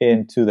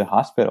into the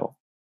hospital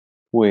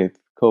with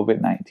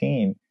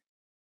COVID-19,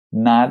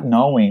 not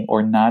knowing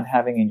or not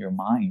having in your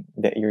mind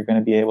that you're going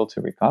to be able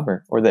to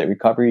recover, or that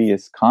recovery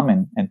is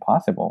common and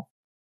possible,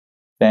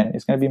 then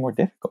it's going to be more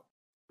difficult.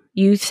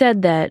 You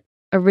said that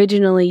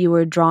originally you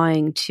were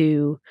drawing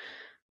to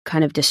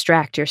kind of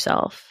distract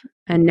yourself,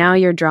 and now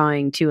you're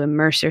drawing to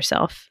immerse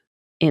yourself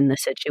in the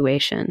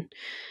situation.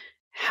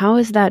 How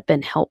has that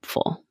been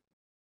helpful?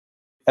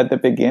 At the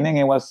beginning,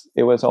 it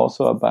was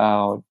also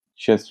about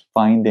just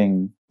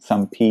finding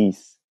some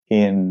peace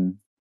in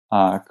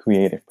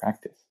creative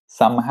practice.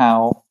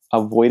 Somehow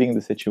avoiding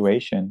the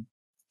situation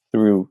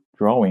through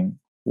drawing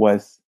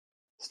was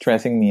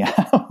stressing me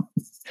out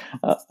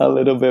a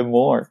little bit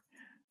more.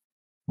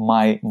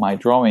 My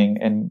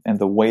drawing and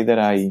the way that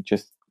I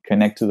just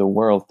connect to the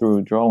world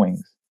through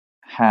drawings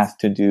has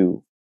to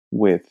do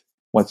with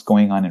what's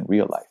going on in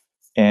real life.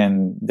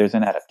 And there's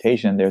an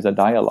adaptation, there's a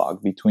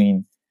dialogue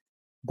between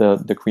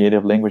the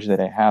creative language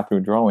that I have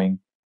through drawing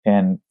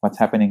and what's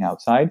happening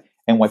outside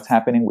and what's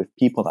happening with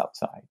people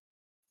outside.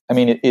 I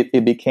mean,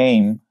 it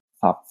became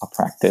a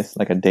practice,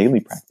 like a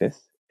daily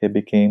practice. It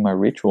became a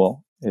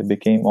ritual. It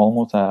became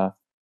almost a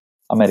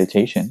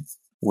meditation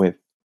with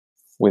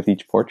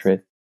each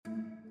portrait.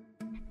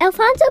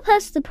 Alfonso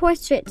posts the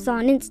portraits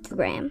on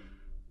Instagram.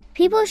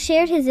 People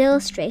shared his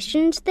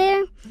illustrations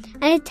there,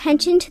 and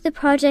attention to the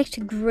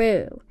project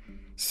grew.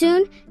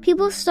 Soon,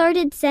 people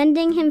started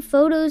sending him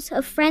photos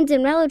of friends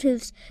and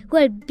relatives who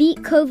had beat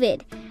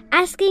COVID,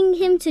 asking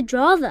him to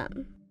draw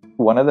them.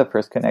 One of the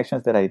first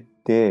connections that I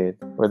did,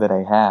 or that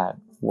I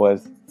had,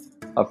 was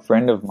a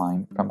friend of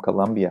mine from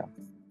Colombia.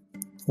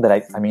 That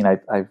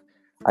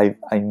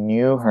I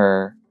knew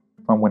her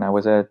from when I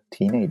was a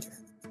teenager,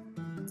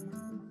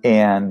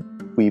 and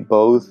we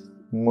both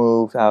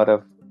moved out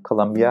of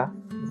Colombia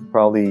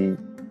probably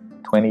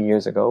 20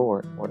 years ago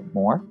or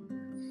more.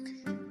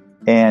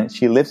 And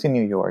she lives in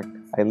New York.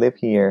 I live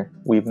here.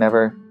 We've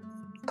never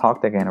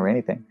talked again or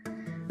anything.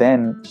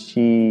 Then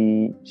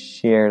she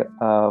shared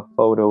a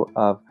photo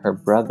of her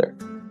brother,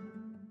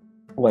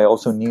 who I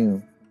also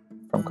knew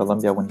from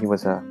Colombia when he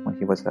was a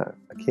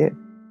kid.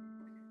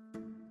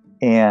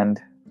 And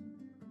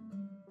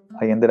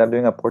I ended up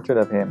doing a portrait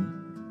of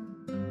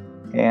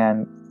him.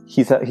 And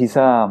he's a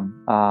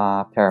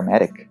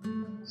paramedic,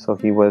 so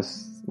he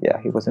was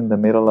in the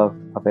middle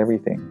of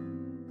everything.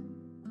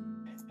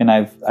 And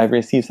I've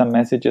received some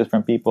messages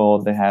from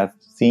people that have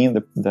seen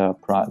the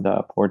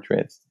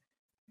portraits,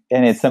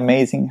 and it's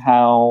amazing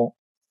how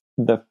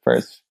the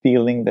first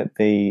feeling that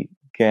they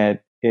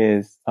get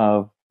is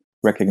of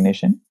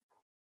recognition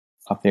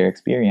of their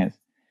experience,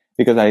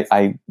 because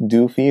I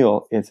do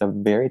feel it's a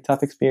very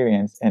tough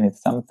experience, and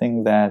it's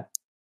something that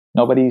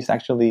nobody's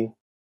actually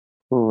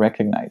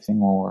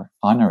recognizing or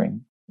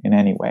honoring in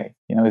any way.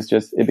 It's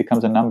just, it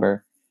becomes a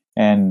number,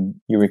 and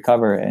you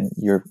recover and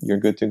you're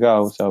good to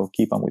go, so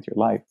keep on with your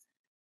life.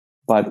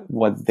 But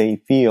what they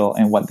feel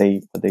and what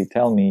they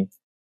tell me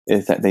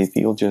is that they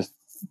feel just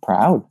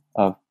proud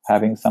of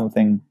having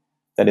something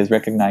that is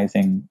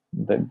recognizing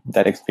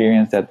that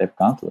experience that they've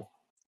gone through.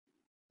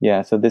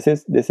 Yeah, so this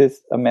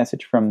is a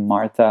message from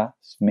Martha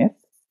Smith,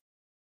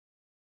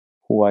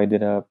 who I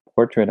did a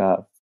portrait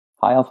of.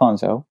 Hi,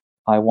 Alfonso.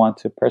 I want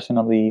to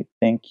personally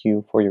thank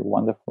you for your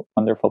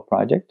wonderful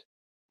project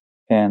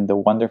and the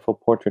wonderful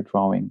portrait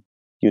drawing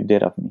you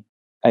did of me.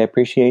 I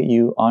appreciate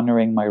you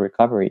honoring my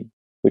recovery,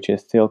 which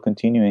is still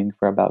continuing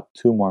for about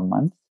 2 more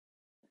months,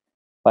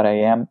 but I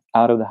am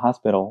out of the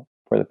hospital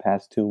for the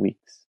past 2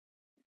 weeks.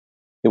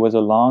 It was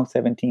a long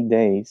 17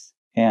 days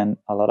and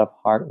a lot of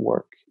hard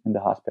work in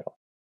the hospital.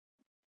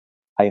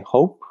 I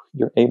hope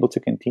you're able to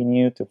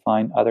continue to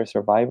find other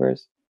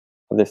survivors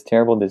of this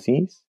terrible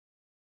disease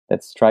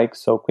that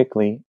strikes so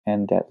quickly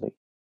and deadly.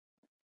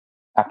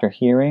 After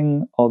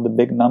hearing all the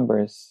big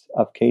numbers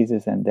of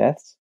cases and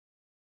deaths,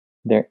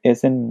 there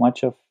isn't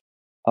much of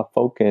a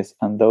focus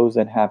on those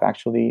that have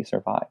actually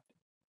survived.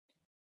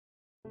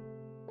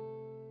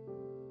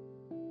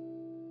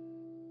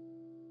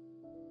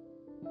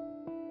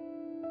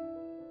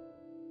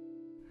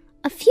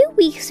 A few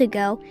weeks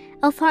ago,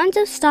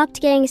 Alfonso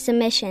stopped getting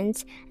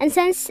submissions and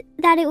sensed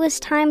that it was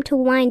time to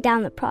wind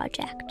down the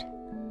project.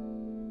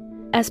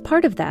 As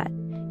part of that,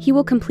 he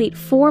will complete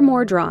 4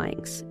 more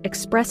drawings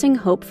expressing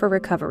hope for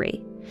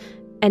recovery.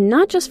 And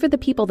not just for the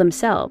people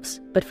themselves,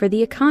 but for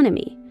the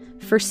economy,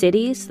 for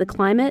cities, the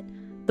climate,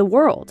 the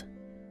world.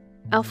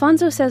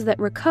 Alfonso says that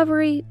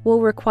recovery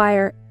will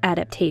require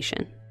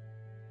adaptation.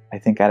 I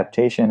think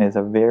adaptation is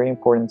a very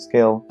important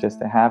skill just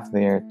to have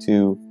there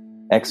to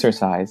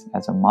exercise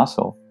as a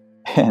muscle.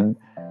 And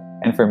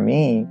for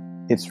me,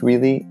 it's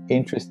really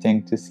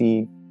interesting to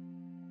see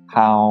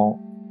how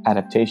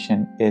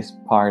adaptation is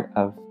part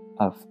of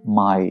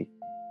my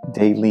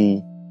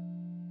daily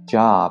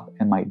job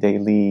and my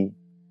daily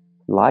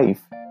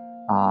life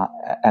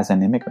as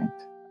an immigrant.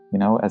 You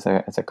know, as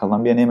a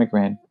Colombian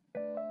immigrant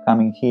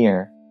coming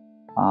here,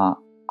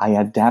 I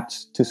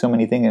adapt to so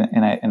many things,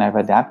 and I've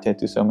adapted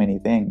to so many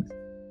things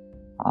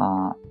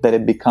that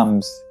it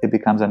becomes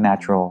a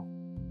natural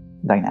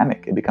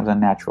dynamic. It becomes a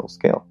natural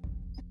skill.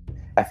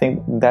 I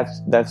think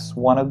that's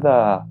one of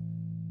the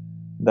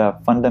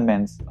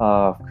fundaments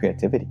of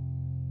creativity.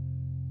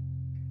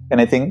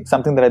 And I think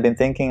something that I've been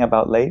thinking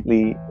about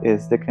lately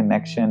is the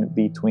connection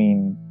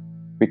between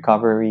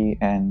recovery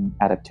and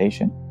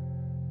adaptation,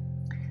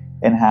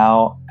 and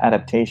how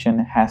adaptation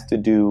has to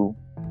do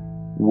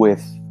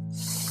with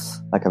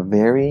like a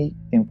very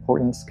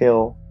important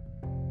skill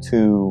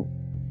to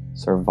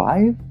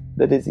survive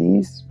the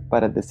disease,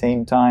 but at the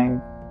same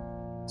time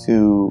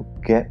to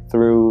get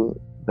through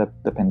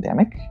the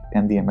pandemic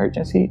and the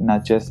emergency,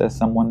 not just as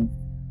someone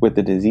with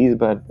the disease,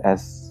 but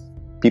as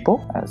people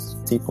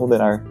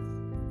that are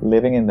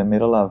living in the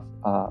middle of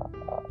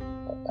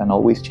an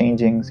always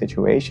changing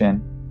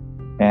situation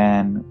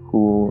and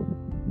who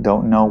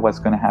don't know what's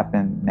going to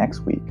happen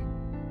next week.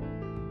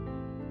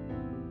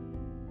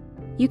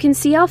 You can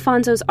see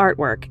Alfonso's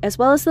artwork, as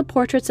well as the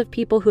portraits of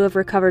people who have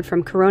recovered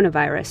from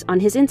coronavirus, on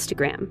his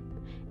Instagram,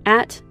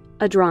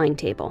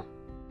 @adrawingtable.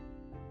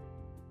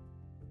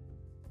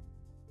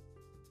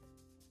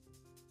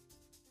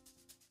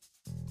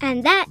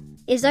 And that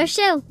is our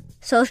show.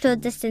 Social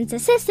Distance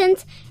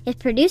Assistance is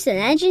produced and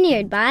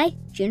engineered by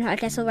June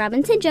Hardcastle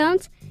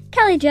Robinson-Jones,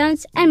 Kelly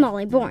Jones, and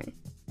Molly Bourne.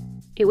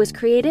 It was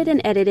created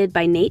and edited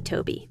by Nate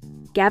Toby.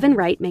 Gavin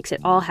Wright makes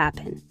it all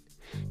happen.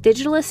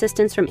 Digital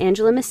assistance from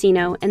Angela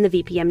Messino and the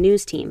VPM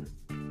News team.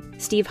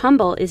 Steve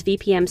Humble is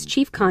VPM's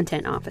Chief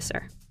Content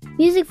Officer.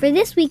 Music for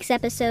this week's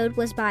episode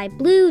was by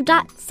Blue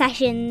Dot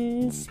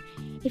Sessions.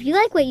 If you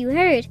like what you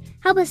heard,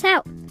 help us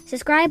out.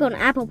 Subscribe on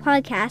Apple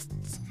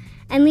Podcasts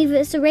and leave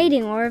us a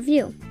rating or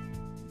review.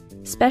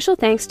 Special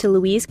thanks to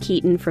Louise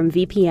Keaton from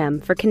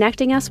VPM for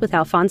connecting us with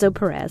Alfonso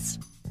Perez.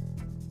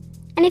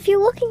 And if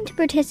you're looking to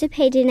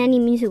participate in any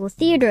musical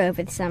theater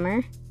over the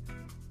summer,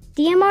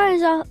 DMR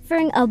is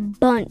offering a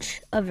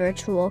bunch of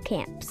virtual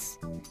camps,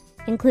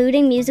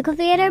 including Musical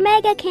Theater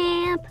Mega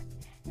Camp.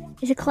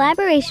 It's a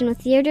collaboration with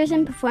theaters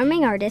and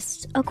performing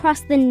artists across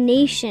the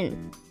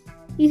nation.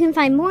 You can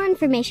find more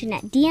information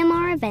at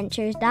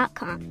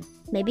dmradventures.com.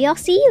 Maybe I'll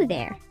see you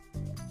there.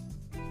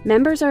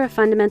 Members are a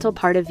fundamental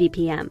part of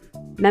VPM.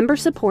 Member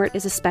support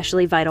is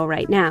especially vital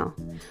right now.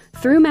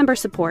 Through member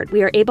support,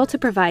 we are able to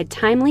provide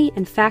timely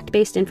and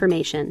fact-based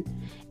information,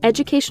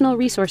 educational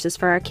resources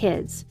for our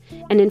kids,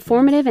 and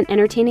informative and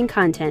entertaining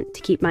content to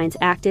keep minds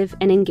active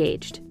and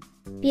engaged.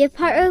 Be a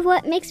part of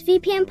what makes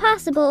VPM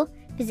possible.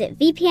 Visit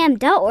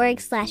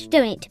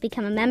vpm.org/donate to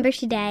become a member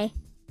today.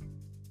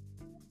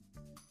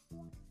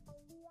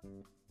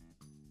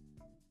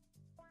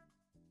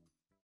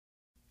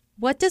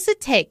 What does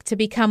it take to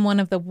become one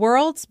of the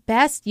world's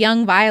best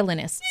young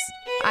violinists?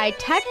 I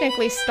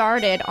technically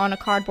started on a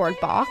cardboard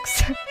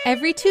box.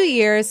 Every 2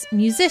 years,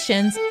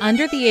 musicians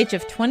under the age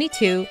of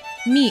 22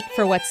 meet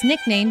for what's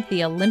nicknamed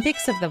the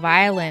Olympics of the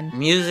violin.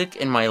 Music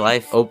in my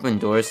life opened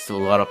doors to a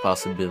lot of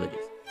possibilities.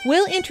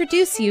 We'll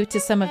introduce you to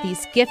some of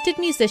these gifted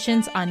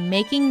musicians on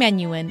Making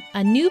Menuhin,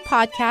 a new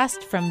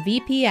podcast from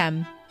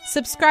VPM.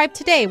 Subscribe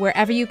today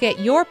wherever you get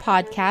your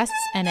podcasts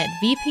and at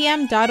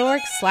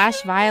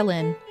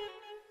vpm.org/violin.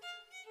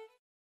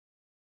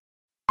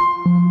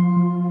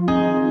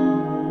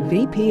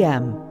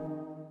 VPM